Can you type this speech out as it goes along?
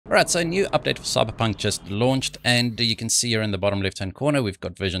Alright, so a new update for Cyberpunk just launched, and you can see here in the bottom left hand corner we've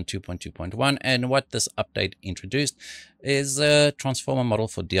got version 2.2.1, and what this update introduced is a transformer model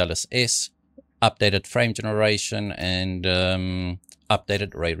for DLSS, updated frame generation, and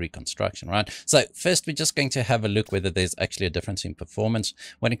updated array reconstruction, right? So first we're just going to have a look whether there's actually a difference in performance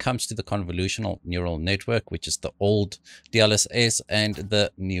when it comes to the convolutional neural network, which is the old DLSS, and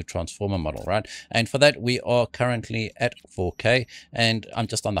the new transformer model, right? And for that we are currently at 4K, and I'm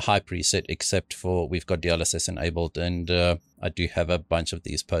just on the high preset, except for we've got DLSS enabled, and I do have a bunch of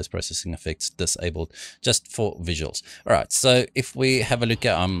these post-processing effects disabled just for visuals. All right, so if we have a look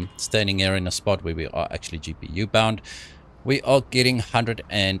at, I'm standing here in a spot where we are actually GPU bound. We are getting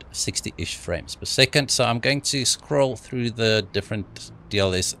 160-ish frames per second. So I'm going to scroll through the different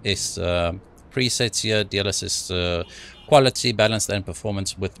DLSS presets here, DLSS quality, balanced, and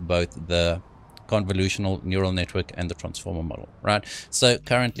performance with both the convolutional neural network and the transformer model, right? So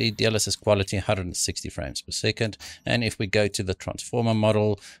currently DLSS quality 160 frames per second. And if we go to the transformer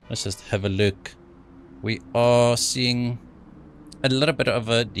model, let's just have a look. We are seeing a little bit of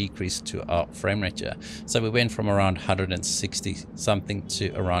a decrease to our frame rate here. So we went from around 160 something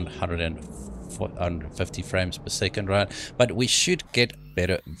to around 150 frames per second, right? But we should get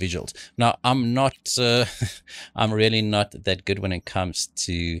better visuals. Now I'm not I'm really not that good when it comes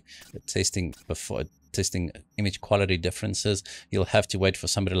to testing image quality differences. You'll have to wait for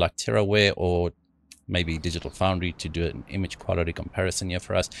somebody like TerraWare or maybe Digital Foundry to do an image quality comparison here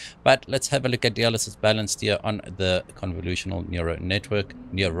for us. But let's have a look at DLSS balanced here on the convolutional neural network,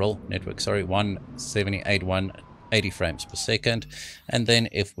 178, 180 frames per second. And then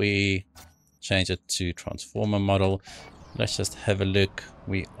if we change it to transformer model, let's just have a look.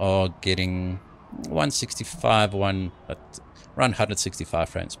 We are getting 165, around 165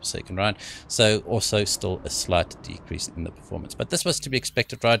 frames per second, right? So also still a slight decrease in the performance, but this was to be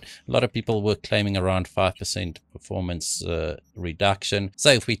expected, right? A lot of people were claiming around 5% performance reduction.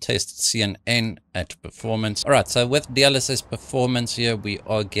 So if we test CNN at performance, all right, so with DLSS performance here, we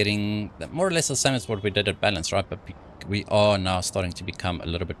are getting more or less the same as what we did at balance, right? But we are now starting to become a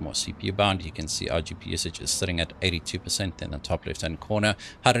little bit more CPU bound. You can see our GPU usage is sitting at 82% in the top left hand corner,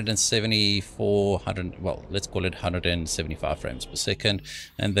 174, well, let's call it 175 frames per second.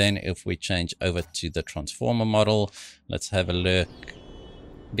 And then if we change over to the transformer model, let's have a look.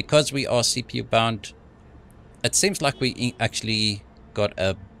 Because we are CPU bound, it seems like we actually got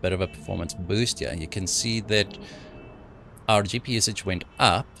a bit of a performance boost here. You can see that our GPU usage went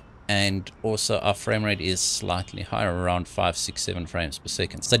up, and also our frame rate is slightly higher, around 5, 6, 7 frames per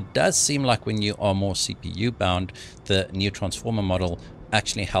second. So it does seem like when you are more CPU bound, the new transformer model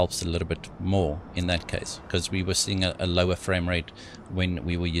actually helps a little bit more in that case, because we were seeing a lower frame rate when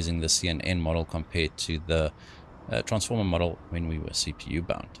we were using the CNN model compared to the transformer model when we were CPU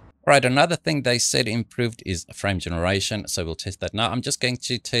bound. All right, another thing they said improved is frame generation. So we'll test that now. I'm just going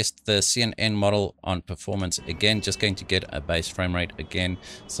to test the CNN model on performance again, just going to get a base frame rate again.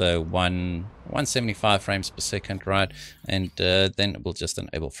 So 175 frames per second, right? And then we'll just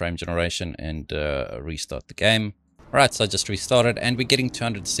enable frame generation and restart the game. All right, so I just restarted and we're getting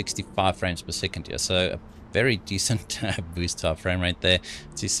 265 frames per second here. So a very decent boost to our frame rate there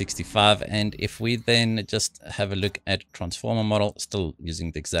to 65. And if we then just have a look at transformer model, still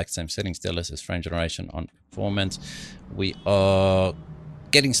using the exact same settings, DLSS frame generation on performance, we are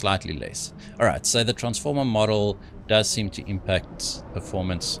getting slightly less. All right, so the transformer model does seem to impact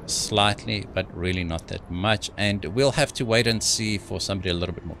performance slightly, but really not that much. And we'll have to wait and see for somebody a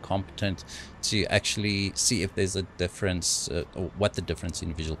little bit more competent to actually see if there's a difference or what the difference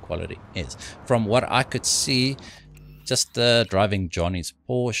in visual quality is. From what I could see, just driving Johnny's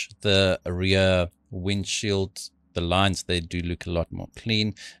Porsche, the rear windshield, the lines, they do look a lot more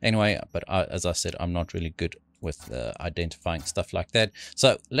clean. Anyway, but as I said, I'm not really good with identifying stuff like that.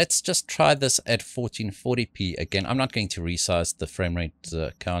 So let's just try this at 1440p again. I'm not going to resize the frame rate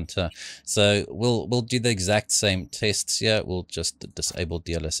counter. So we'll do the exact same tests here. We'll just disable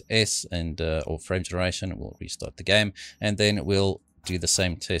DLSS and or frame generation. We'll restart the game, and then we'll do the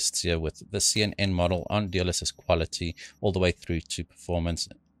same tests here with the CNN model on DLSS quality all the way through to performance.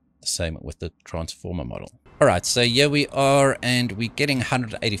 The same with the transformer model. All right, so here we are, and we're getting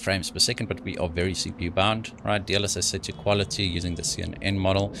 180 frames per second, but we are very CPU bound, right? DLSS set to quality using the CNN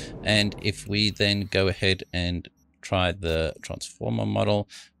model. And if we then go ahead and try the transformer model,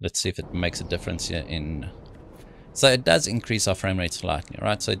 let's see if it makes a difference here in... So it does increase our frame rate slightly,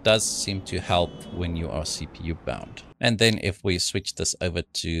 right? So it does seem to help when you are CPU bound. And then if we switch this over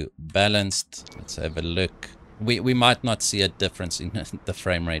to balanced, let's have a look. we might not see a difference in the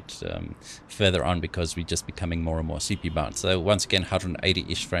frame rate further on, because we're just becoming more and more CPU bound. So once again,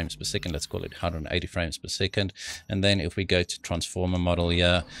 180-ish frames per second, let's call it 180 frames per second. And then if we go to transformer model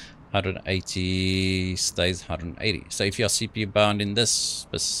here, 180 stays 180. So if you're CPU bound in this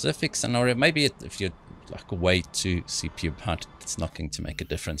specific scenario, maybe if you're like way too CPU bound, it's not going to make a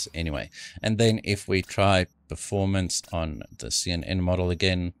difference anyway. And then if we try performance on the CNN model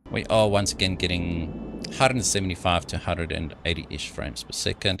again, we are once again getting 175 to 180-ish frames per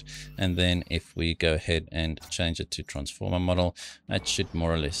second. And then if we go ahead and change it to transformer model, that should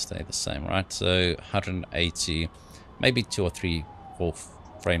more or less stay the same, right? So 180, maybe 2 or 3, 4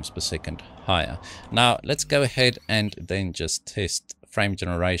 frames per second higher. Now let's go ahead and then just test frame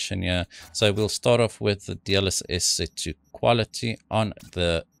generation here. So we'll start off with the DLSS set to quality on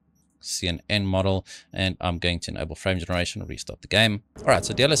the CNN model, and I'm going to enable frame generation and restart the game. All right,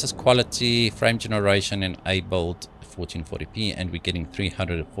 so DLSS quality, frame generation enabled 1440p, and we're getting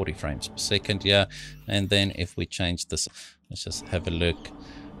 340 frames per second here. And then if we change this, let's just have a look.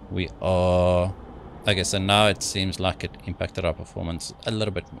 We are, okay, so now it seems like it impacted our performance a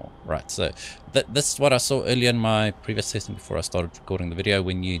little bit more, right? So this is what I saw earlier in my previous testing before I started recording the video.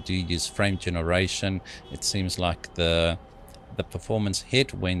 When you do use frame generation, it seems like the performance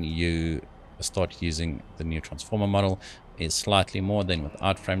hit when you start using the new transformer model is slightly more than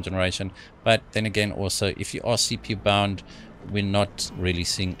without frame generation. But then again, also if you are CPU bound, we're not really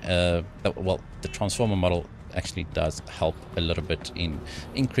seeing well, the transformer model actually does help a little bit in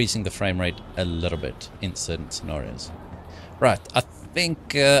increasing the frame rate a little bit in certain scenarios. Right, I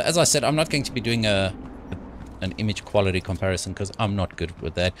think as I said, I'm not going to be doing an image quality comparison because I'm not good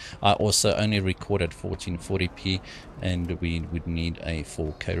with that. I also only recorded 1440p, and we would need a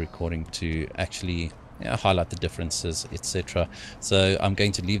 4K recording to actually highlight the differences, etc. So I'm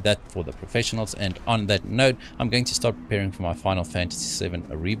going to leave that for the professionals. And on that note, I'm going to start preparing for my Final Fantasy VII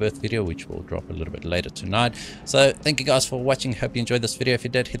Rebirth video, which will drop a little bit later tonight. So thank you guys for watching. Hope you enjoyed this video. If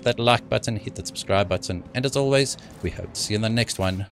you did, hit that like button, hit that subscribe button, and as always, we hope to see you in the next one.